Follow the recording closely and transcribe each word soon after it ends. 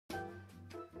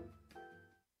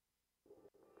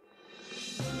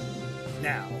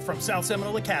Now, from South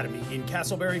Seminole Academy in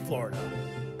Castleberry, Florida,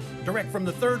 direct from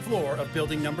the 3rd floor of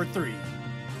building number 3,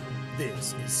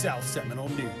 this is South Seminole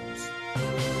News.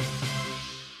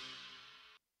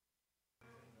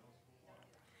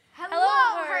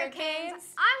 Hello,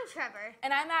 Hurricanes! I'm Trevor.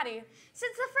 And I'm Maddie.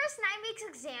 Since the first 9 weeks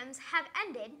exams have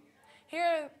ended,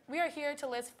 We are here to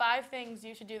list 5 things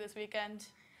you should do this weekend.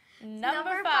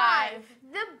 Number 5,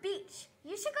 the beach.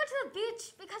 You should go to the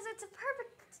beach because it's a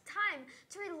perfect time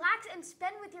to relax and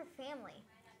spend with your family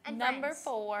and Number friends.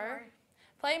 4,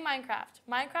 play Minecraft.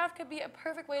 Minecraft could be a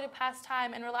perfect way to pass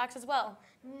time and relax as well.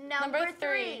 Number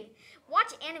 3,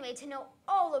 watch anime to know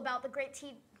all about the great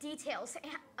details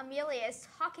Amelia is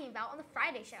talking about on the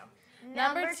Friday show.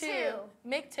 Number 2,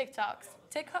 make TikToks.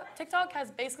 TikTok has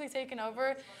basically taken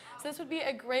over, so this would be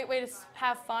a great way to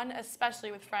have fun,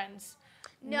 especially with friends.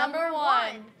 Number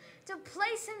 1, to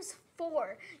play Sims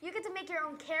 4. You get to make your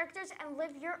own characters and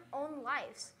live your own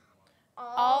lives.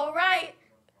 All right,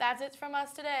 that's it from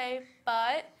us today,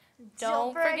 but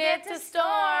don't forget to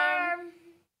storm!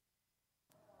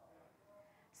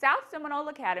 South Seminole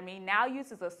Academy now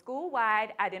uses a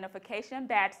school-wide identification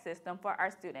badge system for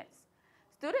our students.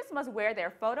 Students must wear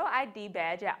their photo ID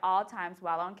badge at all times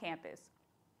while on campus.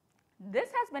 This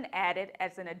has been added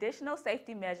as an additional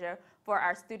safety measure for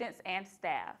our students and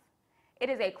staff. It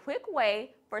is a quick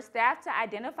way for staff to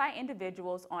identify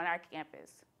individuals on our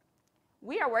campus.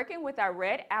 We are working with our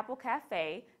Red Apple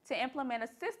Cafe to implement a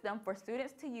system for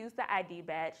students to use the ID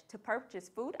badge to purchase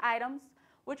food items,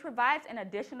 which provides an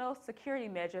additional security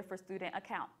measure for student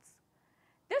accounts.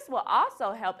 This will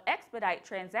also help expedite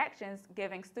transactions,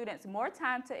 giving students more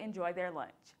time to enjoy their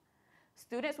lunch.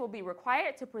 Students will be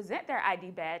required to present their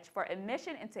ID badge for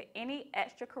admission into any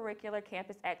extracurricular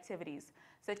campus activities,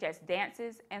 such as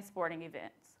dances and sporting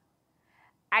events.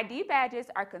 ID badges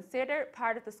are considered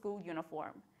part of the school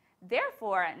uniform.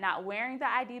 Therefore, not wearing the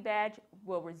ID badge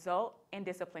will result in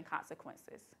discipline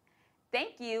consequences.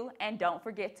 Thank you, and don't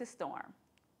forget to storm.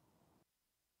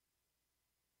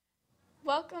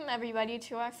 Welcome everybody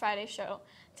to our Friday show.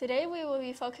 Today we will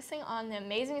be focusing on The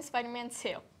Amazing Spider-Man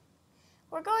 2.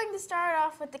 We're going to start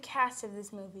off with the cast of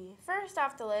this movie. First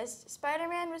off the list,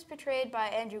 Spider-Man was portrayed by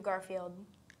Andrew Garfield.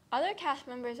 Other cast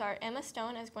members are Emma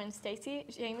Stone as Gwen Stacy,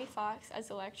 Jamie Foxx as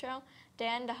Electro,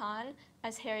 Dan DeHaan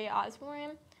as Harry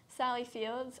Osborn, Sally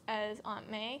Fields as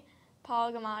Aunt May,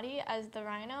 Paul Giamatti as the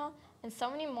Rhino, and so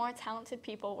many more talented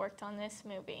people worked on this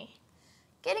movie.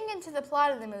 Getting into the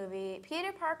plot of the movie,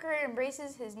 Peter Parker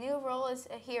embraces his new role as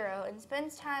a hero and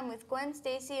spends time with Gwen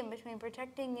Stacy in between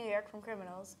protecting New York from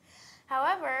criminals.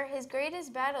 However, his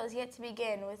greatest battle is yet to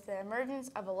begin with the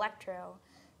emergence of Electro.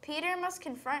 Peter must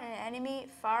confront an enemy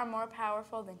far more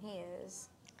powerful than he is.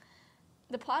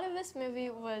 The plot of this movie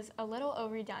was a little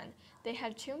overdone. They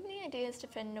had too many ideas to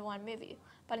fit into one movie,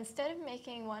 but instead of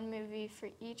making one movie for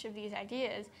each of these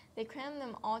ideas, they crammed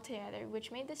them all together,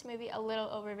 which made this movie a little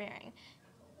overbearing,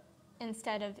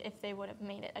 instead of if they would have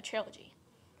made it a trilogy.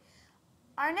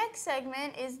 Our next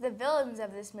segment is the villains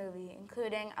of this movie,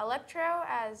 including Electro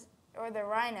or the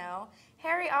Rhino,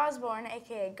 Harry Osborn,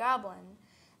 aka Goblin.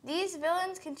 These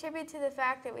villains contribute to the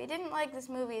fact that we didn't like this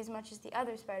movie as much as the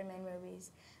other Spider-Man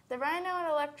movies. The Rhino and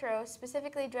Electro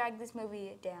specifically dragged this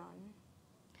movie down.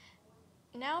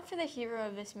 Now for the hero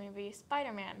of this movie,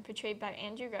 Spider-Man, portrayed by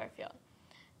Andrew Garfield,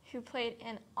 who played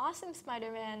an awesome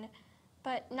Spider-Man,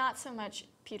 but not so much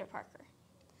Peter Parker.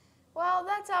 Well,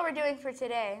 that's all we're doing for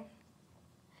today.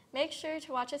 Make sure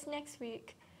to watch us next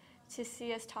week to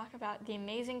see us talk about The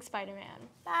Amazing Spider-Man.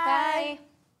 Bye.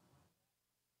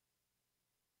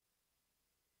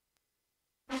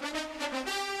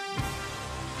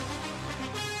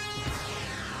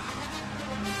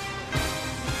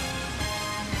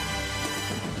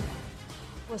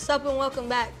 What's up and welcome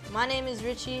back. My name is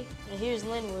Richie and here's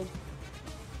Linwood.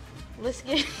 Let's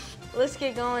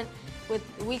get going with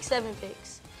week 7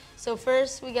 picks. So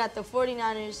first we got the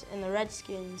 49ers and the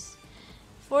Redskins.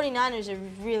 49ers are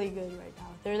really good right now.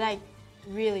 They're like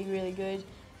really, really good.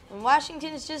 And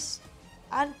Washington is just,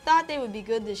 I thought they would be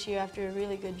good this year after a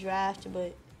really good draft,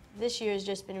 but this year has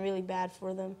just been really bad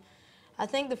for them. I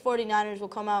think the 49ers will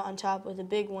come out on top with a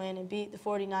big win and beat the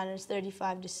 49ers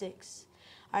 35-6.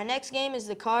 Our next game is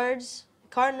the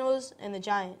Cardinals and the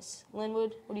Giants.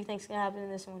 Linwood, what do you think is going to happen in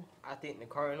this one? I think the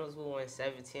Cardinals will win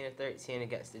 17-13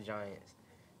 against the Giants.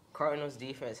 Cardinals'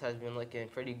 defense has been looking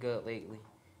pretty good lately,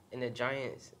 and the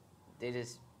Giants, they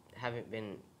just haven't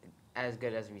been as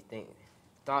good as we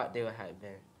thought they would have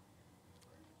been.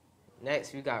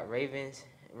 Next, we got Ravens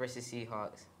versus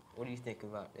Seahawks. What do you think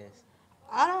about this?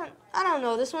 I don't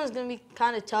know. This one's going to be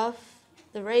kind of tough.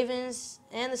 The Ravens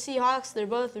and the Seahawks, they're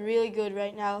both really good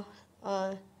right now.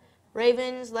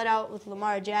 Ravens let out with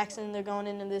Lamar Jackson. They're going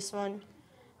into this one.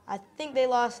 I think they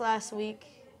lost last week,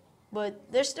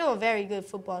 but they're still a very good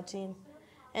football team.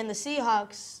 And the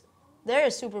Seahawks, they're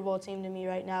a Super Bowl team to me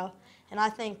right now, and I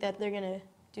think that they're going to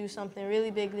do something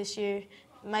really big this year,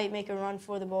 might make a run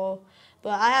for the bowl.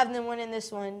 But I have them winning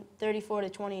this one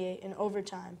 34-28 in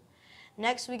overtime.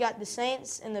 Next, we got the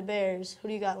Saints and the Bears. Who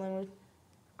do you got, Linwood?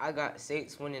 I got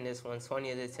Saints winning this one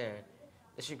 20-10.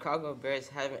 The Chicago Bears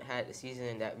haven't had the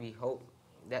season that we hoped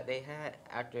that they had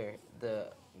after the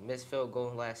missed field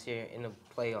goal last year in the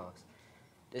playoffs.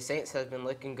 The Saints have been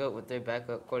looking good with their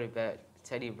backup quarterback,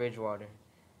 Teddy Bridgewater.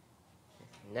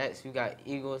 Next, we got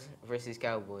Eagles versus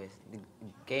Cowboys, the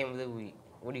game of the week.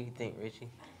 What do you think, Richie?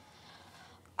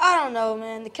 I don't know,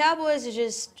 man. The Cowboys are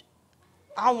just,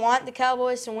 I want the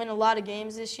Cowboys to win a lot of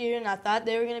games this year, and I thought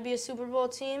they were going to be a Super Bowl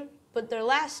team. But their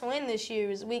last win this year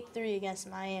was Week 3 against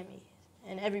Miami,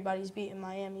 and everybody's beating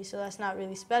Miami, so that's not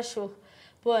really special.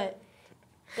 But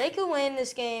they could win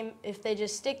this game if they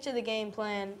just stick to the game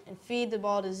plan and feed the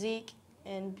ball to Zeke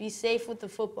and be safe with the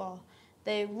football.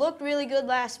 They looked really good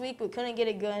last week, but couldn't get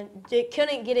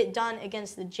it done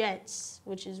against the Jets,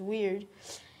 which is weird.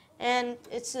 And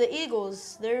it's the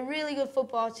Eagles. They're a really good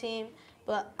football team,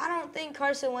 but I don't think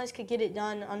Carson Wentz could get it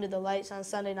done under the lights on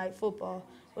Sunday Night Football.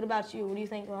 What about you? What do you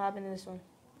think will happen in this one?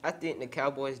 I think the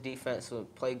Cowboys' defense will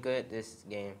play good this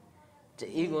game. The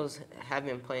Eagles have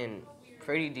been playing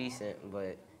pretty decent,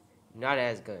 but not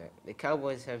as good. The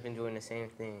Cowboys have been doing the same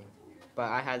thing, but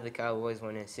I had the Cowboys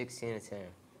winning 16-10.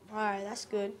 All right, that's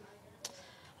good.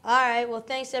 All right, well,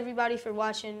 thanks everybody for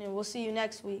watching, and we'll see you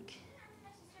next week.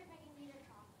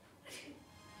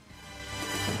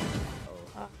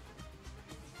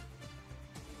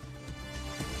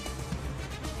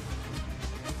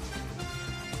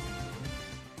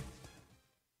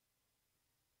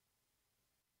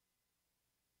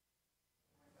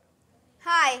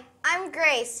 Hi, I'm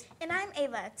Grace. And I'm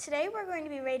Ava. Today we're going to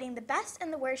be rating the best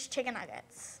and the worst chicken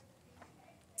nuggets.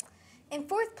 In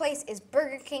fourth place is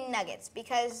Burger King nuggets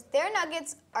because their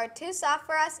nuggets are too soft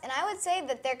for us, and I would say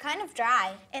that they're kind of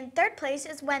dry. In third place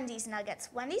is Wendy's nuggets.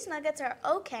 Wendy's nuggets are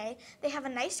okay. They have a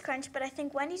nice crunch, but I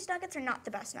think Wendy's nuggets are not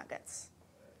the best nuggets.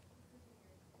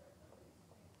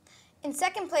 In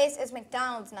second place is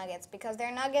McDonald's nuggets because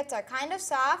their nuggets are kind of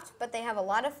soft, but they have a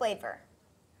lot of flavor.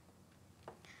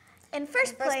 In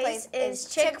first place is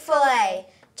Chick-fil-A.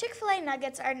 Chick-fil-A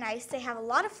nuggets are nice. They have a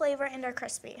lot of flavor and are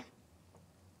crispy.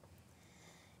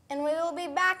 And we will be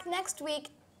back next week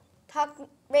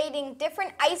rating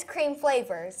different ice cream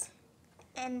flavors.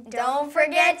 And don't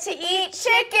forget to eat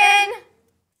chicken!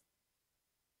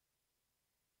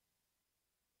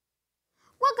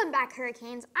 Welcome back,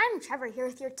 Hurricanes. I'm Trevor here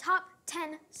with your top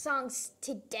 10 songs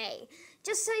today.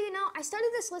 Just so you know, I started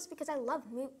this list because I love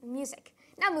music.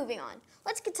 Now moving on,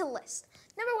 let's get to the list.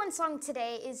 Number 1 song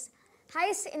today is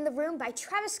Highest in the Room by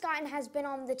Travis Scott and has been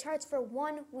on the charts for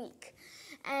 1 week.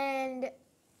 And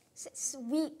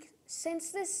since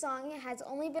this song has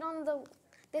only been on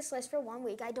this list for 1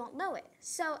 week, I don't know it.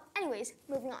 So anyways,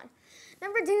 moving on.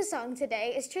 Number 2 song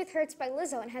today is Truth Hurts by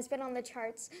Lizzo and has been on the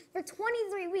charts for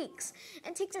 23 weeks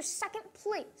and takes her second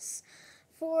place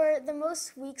for the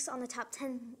most weeks on the top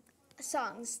 10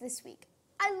 songs this week.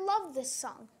 I love this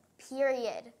song,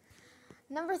 period.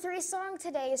 Number 3 song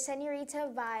today is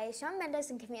Senorita by Shawn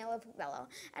Mendes and Camila Cabello,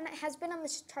 and it has been on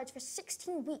the charts for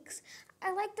 16 weeks.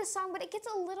 I like this song, but it gets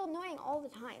a little annoying all the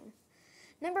time.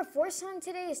 Number 4 song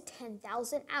today is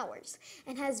 10,000 Hours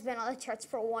and has been on the charts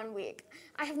for 1 week.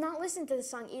 I have not listened to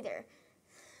this song either.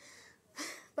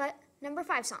 But number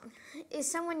 5 song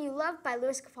is Someone You Love by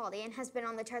Louis Capaldi and has been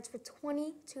on the charts for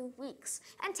 22 weeks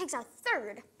and takes our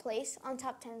 3rd place on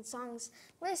top 10 songs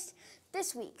list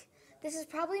this week. This is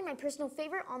probably my personal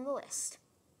favorite on the list.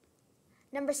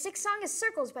 Number 6 song is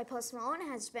Circles by Post Malone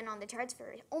and has been on the charts for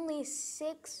only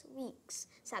 6 weeks,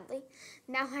 sadly.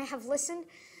 Now I have listened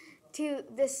to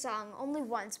this song only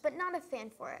once, but not a fan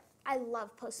for it. I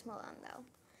love Post Malone though.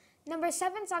 Number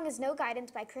 7 song is No Guidance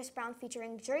by Chris Brown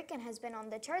featuring Drake and has been on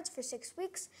the charts for 6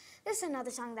 weeks. This is another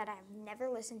song that I've never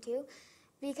listened to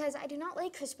because I do not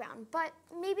like Chris Brown, but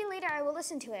maybe later I will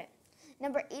listen to it.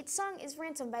 Number 8 song is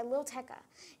Ransom by Lil Tecca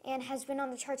and has been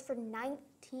on the charts for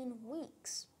 19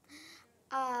 weeks.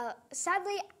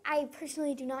 Sadly, I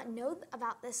personally do not know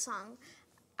about this song.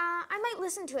 I might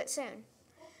listen to it soon.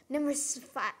 Number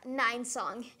 9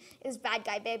 song is Bad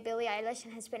Guy by Billie Eilish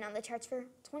and has been on the charts for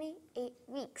 28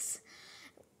 weeks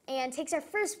and takes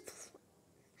first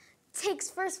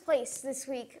place this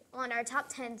week on our top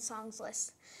 10 songs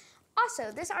list.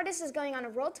 Also, this artist is going on a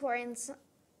world tour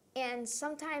and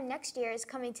sometime next year is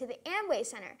coming to the Amway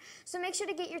Center. So make sure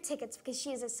to get your tickets because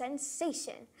she is a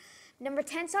sensation. Number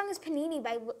 10 song is Panini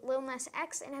by Lil Nas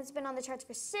X and has been on the charts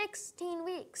for 16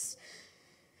 weeks.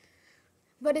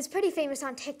 But it's pretty famous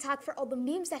on TikTok for all the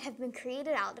memes that have been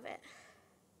created out of it.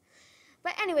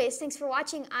 But anyways, thanks for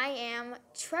watching. I am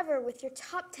Trevor with your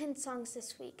top 10 songs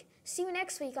this week. See you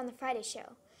next week on The Friday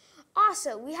Show.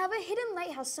 Also, we have a hidden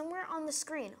lighthouse somewhere on the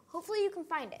screen. Hopefully you can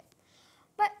find it.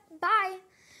 But bye.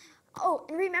 Oh,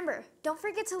 and remember, don't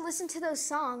forget to listen to those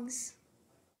songs.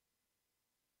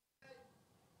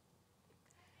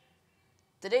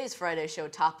 Today's Friday Show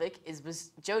topic is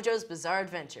JoJo's Bizarre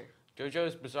Adventure.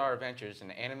 JoJo's Bizarre Adventure is an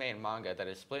anime and manga that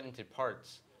is split into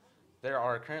parts. There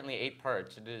are currently 8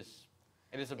 parts. It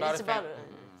is about a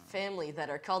family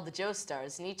that are called the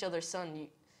Joestars, and each other son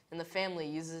in the family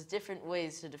uses different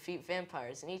ways to defeat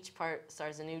vampires, and each part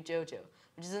stars a new JoJo,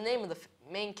 which is the name of the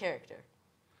main character.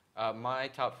 My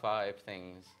top 5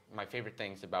 things, my favorite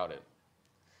things about it.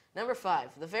 Number 5,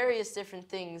 the various different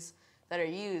things that are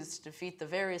used to defeat the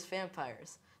various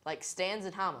vampires, like stands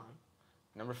and Hamon.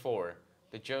 Number 4,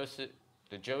 the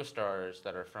Joestars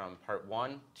that are from part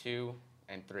 1, 2,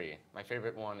 and 3. My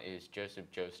favorite one is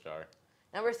Joseph Joestar.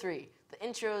 Number 3, the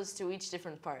intros to each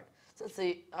different part, since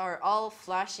they are all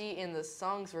flashy and the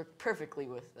songs work perfectly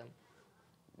with them.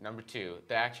 Number 2,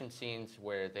 the action scenes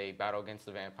where they battle against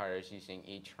the vampires using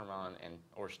each Hamon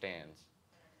or stands.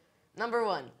 Number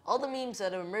 1, all the memes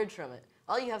that have emerged from it.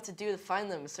 All you have to do to find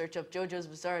them is search up JoJo's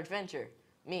Bizarre Adventure,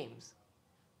 memes.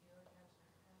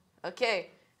 Okay,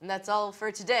 and that's all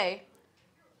for today.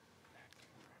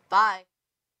 Bye.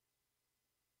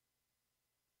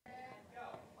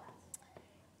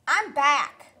 I'm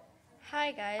back.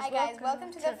 Hi guys. Hi guys,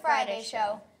 welcome to the Friday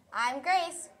Show. I'm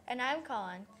Grace. And I'm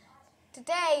Colin.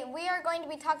 Today we are going to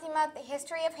be talking about the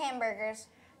history of hamburgers.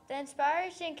 The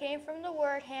inspiration came from the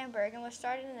word Hamburg and was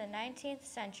started in the 19th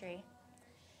century.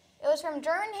 It was from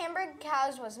German Hamburg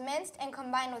cows, was minced and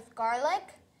combined with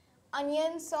garlic,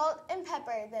 onion, salt, and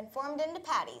pepper, then formed into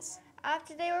patties.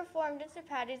 After they were formed into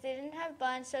patties, they didn't have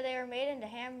buns, so they were made into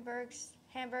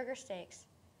hamburger steaks.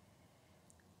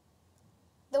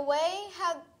 The way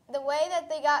that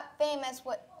they got famous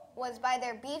was by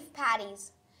their beef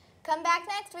patties. Come back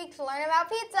next week to learn about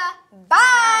pizza.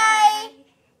 Bye!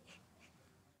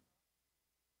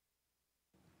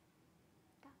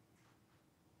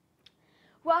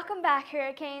 Welcome back,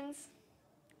 Hurricanes.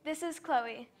 This is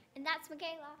Chloe. And that's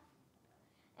Michaela.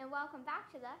 And welcome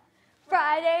back to the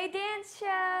Friday Dance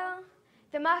Show.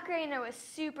 The Macarena was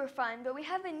super fun, but we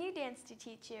have a new dance to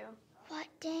teach you. What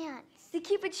dance? The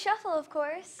Cupid Shuffle, of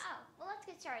course. Oh, well, let's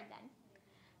get started then.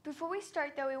 Before we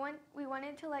start, though, we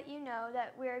wanted to let you know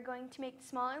that we are going to make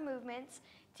smaller movements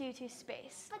due to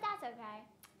space. But that's okay.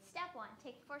 Step 1,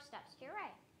 take 4 steps to your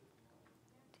right.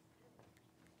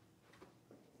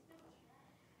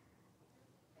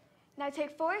 Now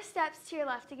take 4 steps to your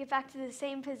left to get back to the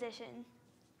same position.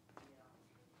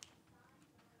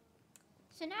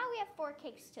 So now we have 4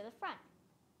 kicks to the front.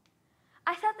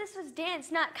 I thought this was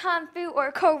dance, not kung fu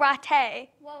or karate.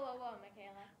 Whoa,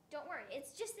 Michaela. Don't worry,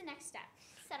 it's just the next step.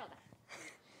 Settle down.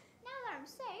 Now that I'm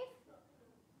safe,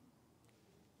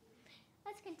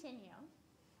 let's continue.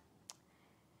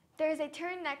 There's a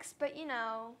turn next, but you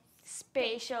know,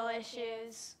 spatial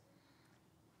issues.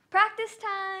 Practice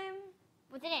time.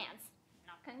 With a dance,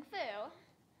 not kung fu.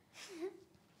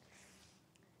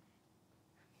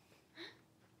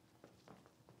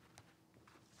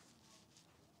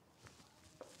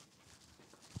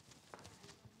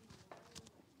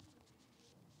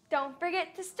 Don't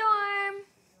forget to storm.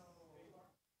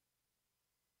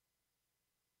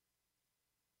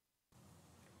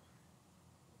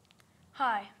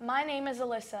 Hi, my name is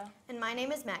Alyssa. And my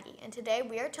name is Maggie, and today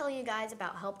we are telling you guys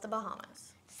about Help the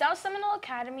Bahamas. South Seminole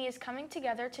Academy is coming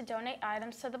together to donate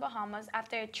items to the Bahamas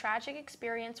after a tragic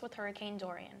experience with Hurricane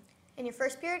Dorian. In your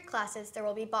first period classes, there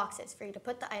will be boxes for you to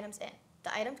put the items in.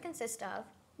 The items consist of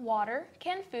water,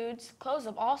 canned foods, clothes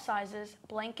of all sizes,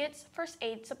 blankets, first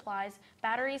aid supplies,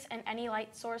 batteries, and any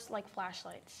light source like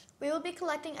flashlights. We will be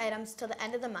collecting items till the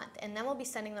end of the month, and then we'll be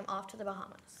sending them off to the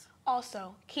Bahamas.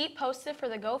 Also, keep posted for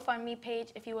the GoFundMe page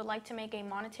if you would like to make a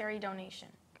monetary donation.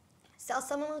 South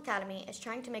Seminole Academy is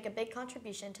trying to make a big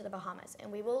contribution to the Bahamas,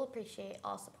 and we will appreciate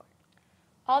all support.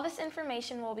 All this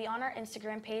information will be on our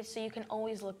Instagram page, so you can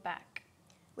always look back.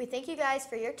 We thank you guys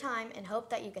for your time and hope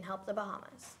that you can help the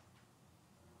Bahamas.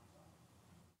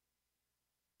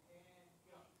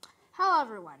 Hello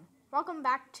everyone, welcome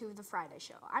back to the Friday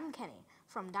Show. I'm Kenny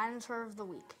from Dinosaur of the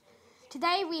Week.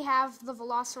 Today we have the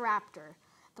Velociraptor.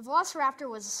 The Velociraptor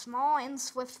was a small and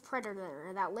swift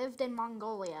predator that lived in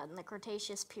Mongolia in the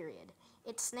Cretaceous period.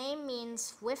 Its name means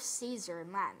swift Caesar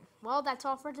in Latin. Well, that's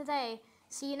all for today.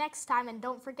 See you next time, and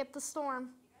don't forget the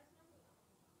storm.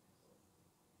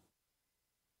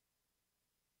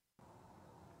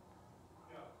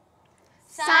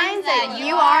 Signs that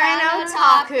you are an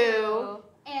otaku.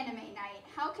 Anime night.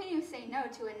 How can you say no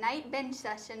to a night binge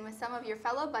session with some of your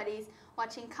fellow buddies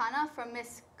watching Kana from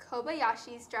Miss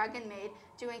Kobayashi's Dragon Maid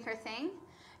doing her thing?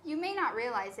 You may not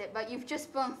realize it, but you've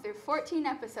just blown through 14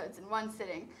 episodes in one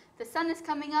sitting. The sun is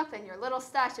coming up and your little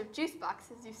stash of juice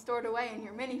boxes you stored away in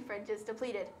your mini fridge is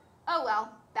depleted. Oh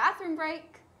well, bathroom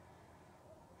break.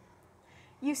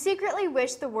 You secretly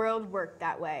wish the world worked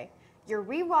that way. You're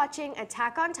rewatching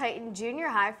Attack on Titan Junior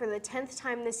High for the 10th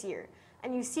time this year,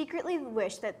 and you secretly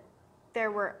wish that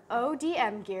there were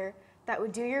ODM gear that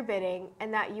would do your bidding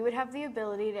and that you would have the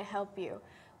ability to help you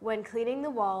when cleaning the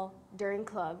wall during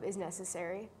club is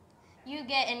necessary. You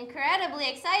get incredibly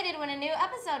excited when a new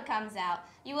episode comes out.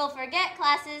 You will forget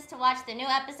classes to watch the new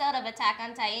episode of Attack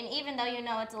on Titan even though you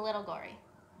know it's a little gory.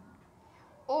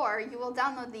 Or you will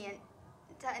download the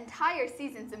entire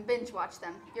seasons and binge watch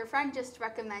them. Your friend just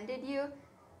recommended you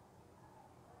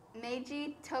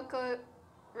Meiji Toko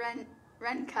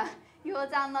Renka. You will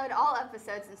download all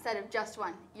episodes instead of just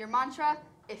one. Your mantra,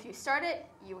 if you start it,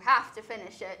 you have to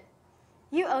finish it.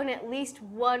 You own at least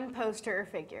one poster or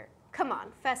figure. Come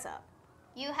on, fess up.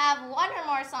 You have one or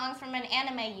more songs from an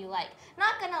anime you like.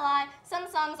 Not gonna lie, some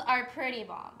songs are pretty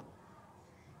bomb.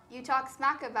 You talk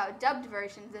smack about dubbed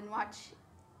versions and watch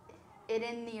it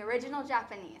in the original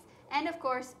Japanese. And of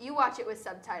course, you watch it with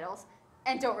subtitles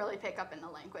and don't really pick up in the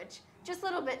language. Just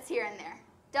little bits here and there.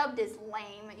 Dubbed is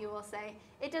lame, you will say.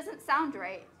 It doesn't sound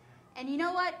right. And you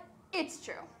know what? It's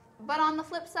true. But on the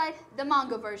flip side, the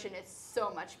manga version is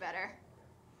so much better.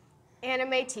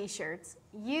 Anime t-shirts.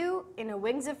 You in a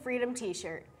Wings of Freedom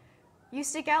t-shirt. You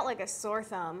stick out like a sore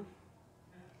thumb.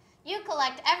 You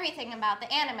collect everything about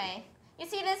the anime. You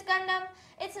see this Gundam?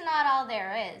 It's not all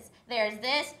there is. There's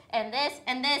this, and this,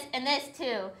 and this, and this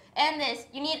too. And this.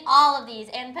 You need all of these.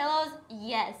 And pillows?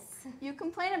 Yes. You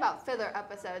complain about filler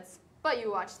episodes, but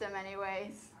you watch them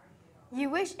anyways.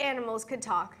 You wish animals could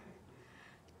talk.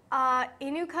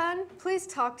 Inu-kun, please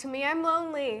talk to me. I'm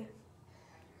lonely.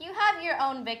 You have your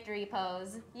own victory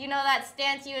pose. You know that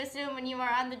stance you assume when you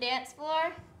are on the dance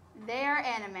floor? They are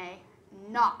anime,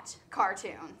 not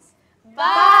cartoons.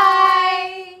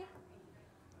 Bye!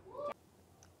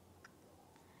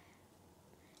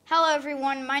 Hello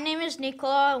everyone, my name is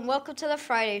Nicola and welcome to the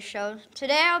Friday Show.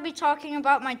 Today I'll be talking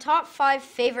about my top 5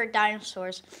 favorite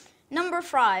dinosaurs. Number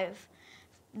 5,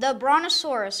 the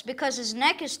Brontosaurus, because his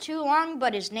neck is too long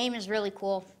but his name is really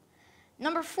cool.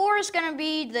 Number 4 is going to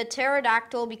be the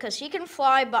pterodactyl because he can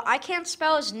fly but I can't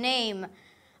spell his name.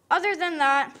 Other than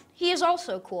that, he is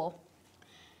also cool.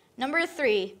 Number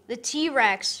 3, the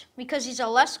T-Rex, because he's a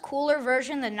less cooler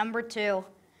version than number 2.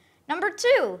 Number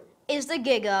 2 is the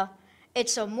Giga.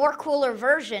 It's a more cooler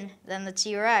version than the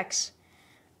T-Rex.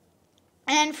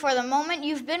 And for the moment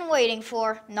you've been waiting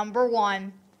for, number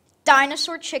 1,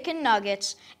 dinosaur chicken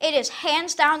nuggets. It is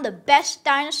hands down the best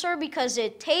dinosaur because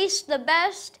it tastes the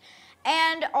best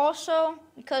and also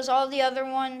because all the other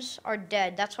ones are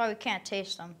dead. That's why we can't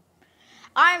taste them.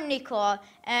 I'm Nicola,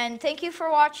 and thank you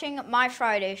for watching my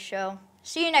Friday show.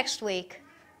 See you next week.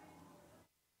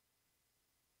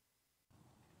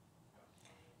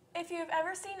 If you have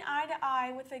ever seen eye to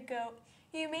eye with a goat,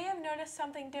 you may have noticed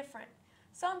something different.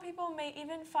 Some people may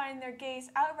even find their gaze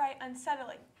outright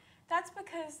unsettling. That's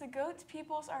because the goat's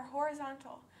pupils are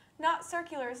horizontal, not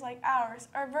circulars like ours,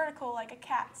 or vertical like a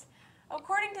cat's.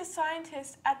 According to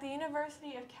scientists at the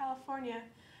University of California,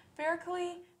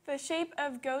 Berkeley, the shape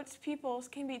of goats' pupils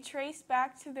can be traced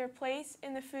back to their place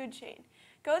in the food chain.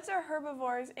 Goats are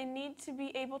herbivores and need to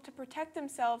be able to protect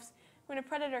themselves when a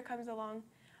predator comes along.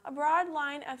 A broad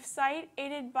line of sight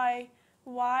aided by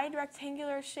wide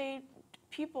rectangular shaped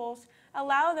pupils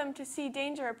allow them to see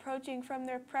danger approaching from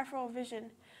their peripheral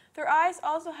vision. Their eyes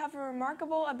also have a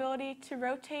remarkable ability to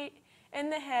rotate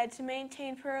in the head to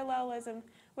maintain parallelism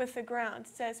with the ground,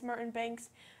 says Martin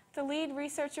Banks, the lead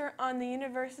researcher on the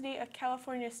University of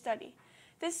California study.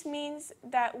 This means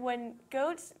that when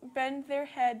goats bend their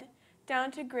head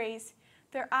down to graze,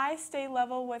 their eyes stay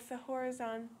level with the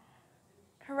horizon,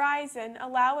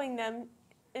 allowing them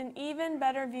an even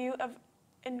better view of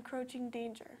encroaching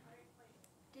danger.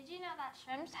 Did you know that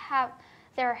shrimps have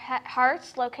their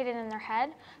hearts located in their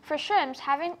head? For shrimps,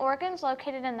 having organs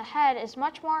located in the head is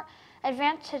much more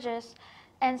advantageous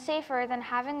and safer than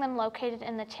having them located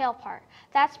in the tail part.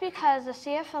 That's because the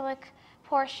cephalic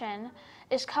portion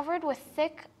is covered with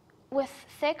thick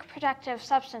protective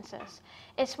substances.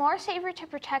 It's more safer to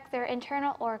protect their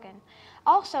internal organ.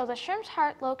 Also, the shrimp's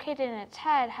heart located in its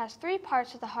head has 3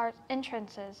 parts of the heart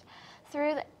entrances.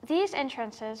 Through these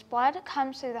entrances, blood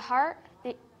comes through the heart.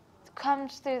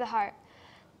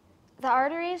 The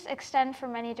arteries extend for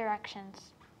many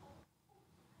directions.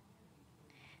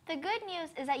 The good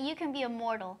news is that you can be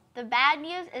immortal. The bad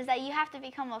news is that you have to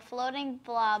become a floating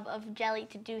blob of jelly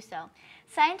to do so.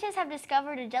 Scientists have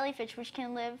discovered a jellyfish which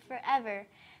can live forever.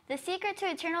 The secret to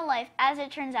eternal life, as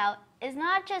it turns out, is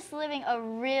not just living a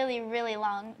really, really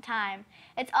long time.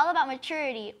 It's all about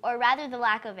maturity, or rather the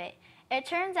lack of it. It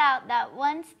turns out that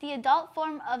once the adult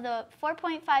form of the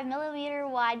 4.5 millimeter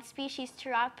wide species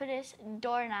Pteropodus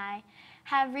dorni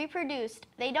have reproduced,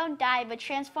 they don't die but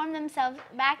transform themselves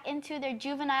back into their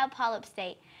juvenile polyp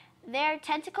state. Their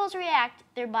tentacles react,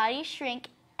 their bodies shrink,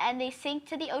 and they sink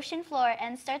to the ocean floor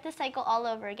and start the cycle all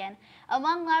over again.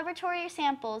 Among laboratory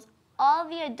samples, all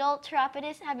the adult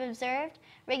Pteropodus have observed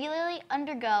regularly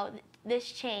undergo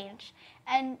this change.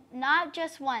 And not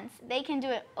just once, they can do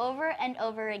it over and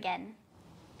over again.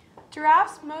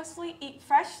 Giraffes mostly eat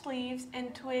fresh leaves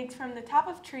and twigs from the top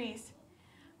of trees,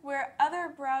 where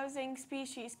other browsing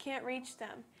species can't reach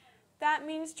them. That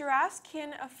means giraffes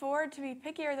can afford to be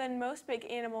pickier than most big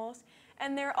animals,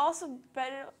 and they're also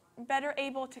better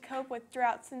able to cope with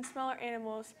droughts than smaller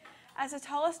animals, as the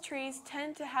tallest trees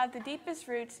tend to have the deepest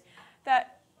roots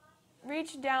that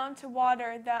reach down to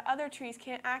water that other trees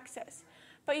can't access.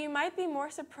 But you might be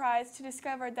more surprised to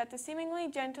discover that the seemingly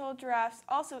gentle giraffes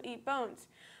also eat bones.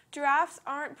 Giraffes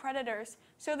aren't predators,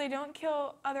 so they don't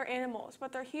kill other animals,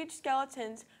 but their huge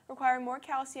skeletons require more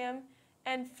calcium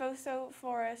and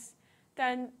phosphorus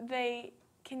than they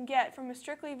can get from a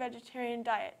strictly vegetarian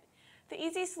diet. The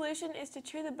easy solution is to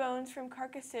chew the bones from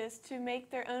carcasses to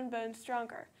make their own bones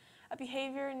stronger, a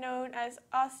behavior known as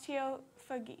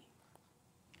osteophagy.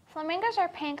 Flamingos are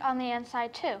pink on the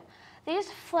inside too.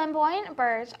 These flamboyant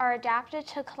birds are adapted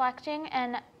to collecting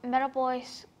and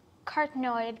metabolize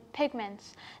carotenoid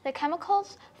pigments, the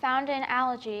chemicals found in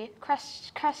algae,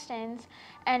 crustaceans,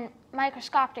 and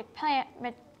microscopic plant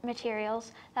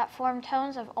materials that form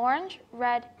tones of orange,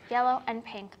 red, yellow, and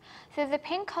pink. Though the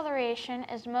pink coloration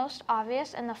is most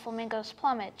obvious in the flamingo's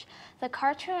plumage, the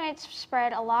carotenoids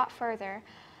spread a lot further.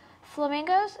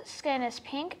 Flamingo's skin is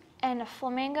pink, and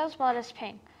flamingo's blood is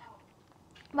pink.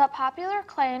 But popular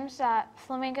claims that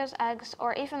flamingo's eggs,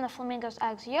 or even the flamingo's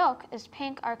egg's yolk, is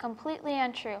pink are completely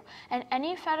untrue, and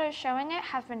any photos showing it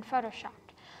have been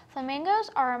photoshopped. Flamingos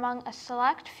are among a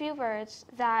select few birds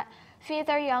that feed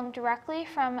their young directly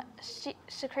from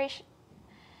secretion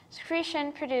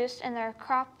produced in their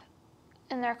crop,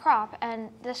 and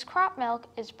this crop milk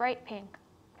is bright pink.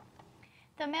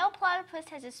 The male platypus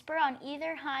has a spur on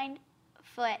either hind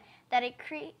foot that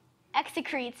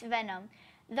excretes venom.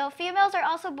 Though females are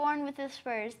also born with the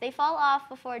spurs, they fall off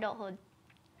before adulthood.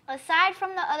 Aside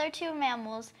from the other two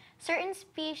mammals, certain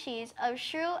species of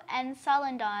shrew and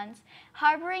solenodons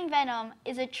harboring venom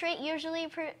is a trait usually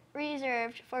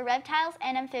reserved for reptiles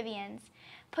and amphibians.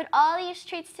 Put all these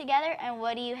traits together and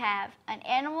what do you have? An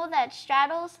animal that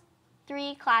straddles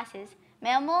three classes: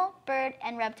 mammal, bird,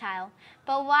 and reptile.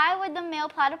 But why would the male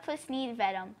platypus need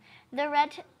venom? The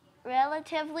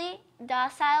relatively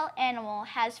docile animal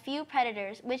has few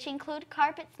predators, which include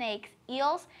carpet snakes,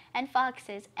 eels, and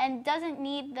foxes, and doesn't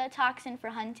need the toxin for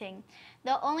hunting.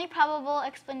 The only probable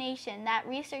explanation that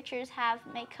researchers have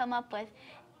come up with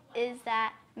is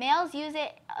that males use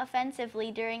it offensively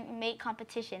during mate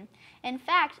competition. In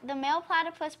fact, the male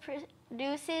platypus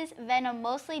produces venom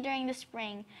mostly during the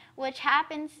spring, which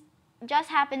just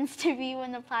happens to be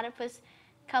when the platypus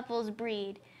couples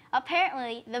breed.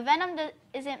 Apparently, the venom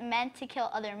isn't meant to kill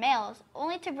other males,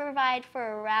 only to provide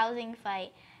for a rousing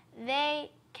fight. They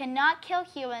cannot kill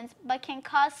humans, but can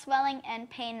cause swelling and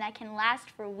pain that can last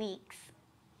for weeks.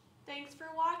 Thanks for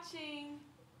watching.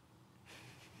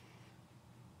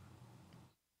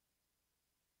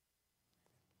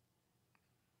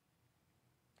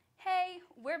 Hey,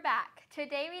 we're back.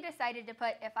 Today we decided to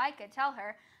put If I Could Tell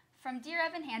Her from Dear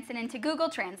Evan Hansen into Google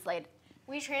Translate.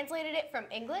 We translated it from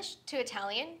English to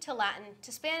Italian to Latin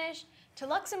to Spanish to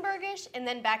Luxembourgish and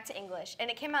then back to English, and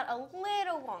it came out a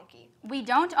little wonky. We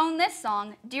don't own this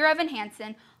song, Dear Evan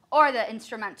Hansen, or the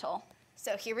instrumental.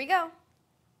 So here we go.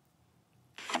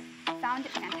 Found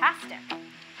it fantastic.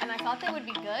 And I thought that would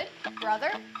be good,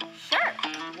 brother. Sure.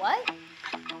 What?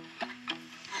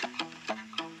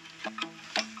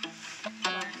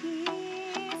 He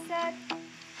said,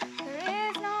 there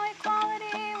is no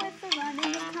equality with the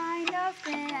running of kind of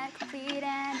thin and complete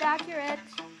and accurate.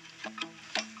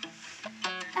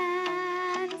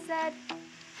 And said,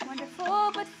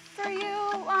 wonderful, but for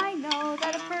you, I know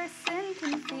that a person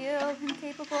can feel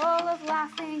incapable of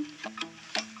laughing.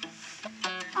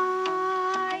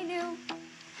 I knew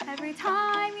every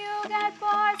time you get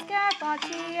bored, scared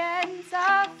body ends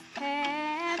of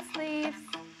pants sleeves.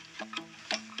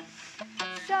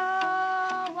 Show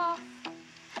off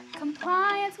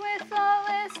compliance with the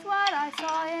list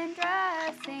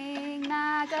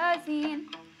magazine.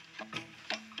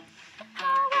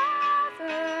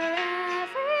 However,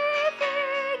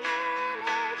 everything in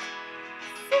it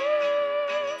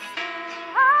seems so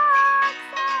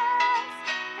access.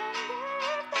 And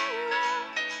if they will,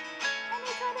 and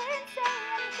he couldn't say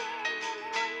anything, and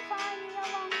they wouldn't find me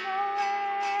along the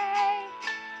way.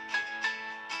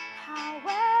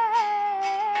 However,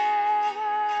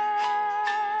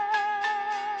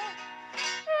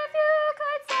 if you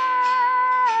could say,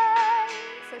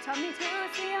 so tell me to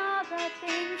see all the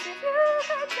things if you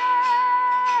could say,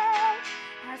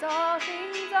 as all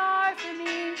things are for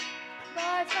me,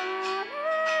 but some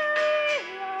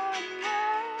alien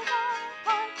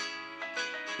apart.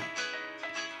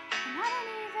 And I don't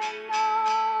even know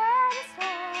where to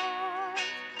start.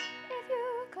 If you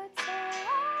could say,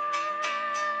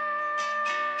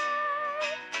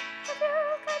 if you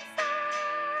could say.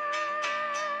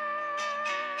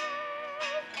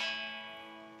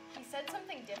 He said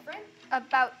something different?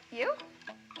 About you?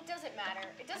 It doesn't matter.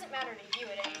 It doesn't matter to you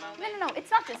at any moment. No, it's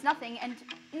not just nothing. And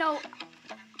no,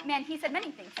 man, he said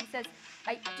many things. He says,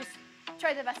 I just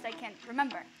try the best I can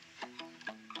remember.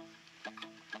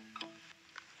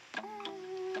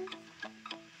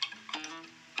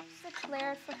 She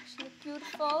declared for she looked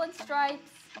beautiful in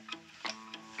stripes.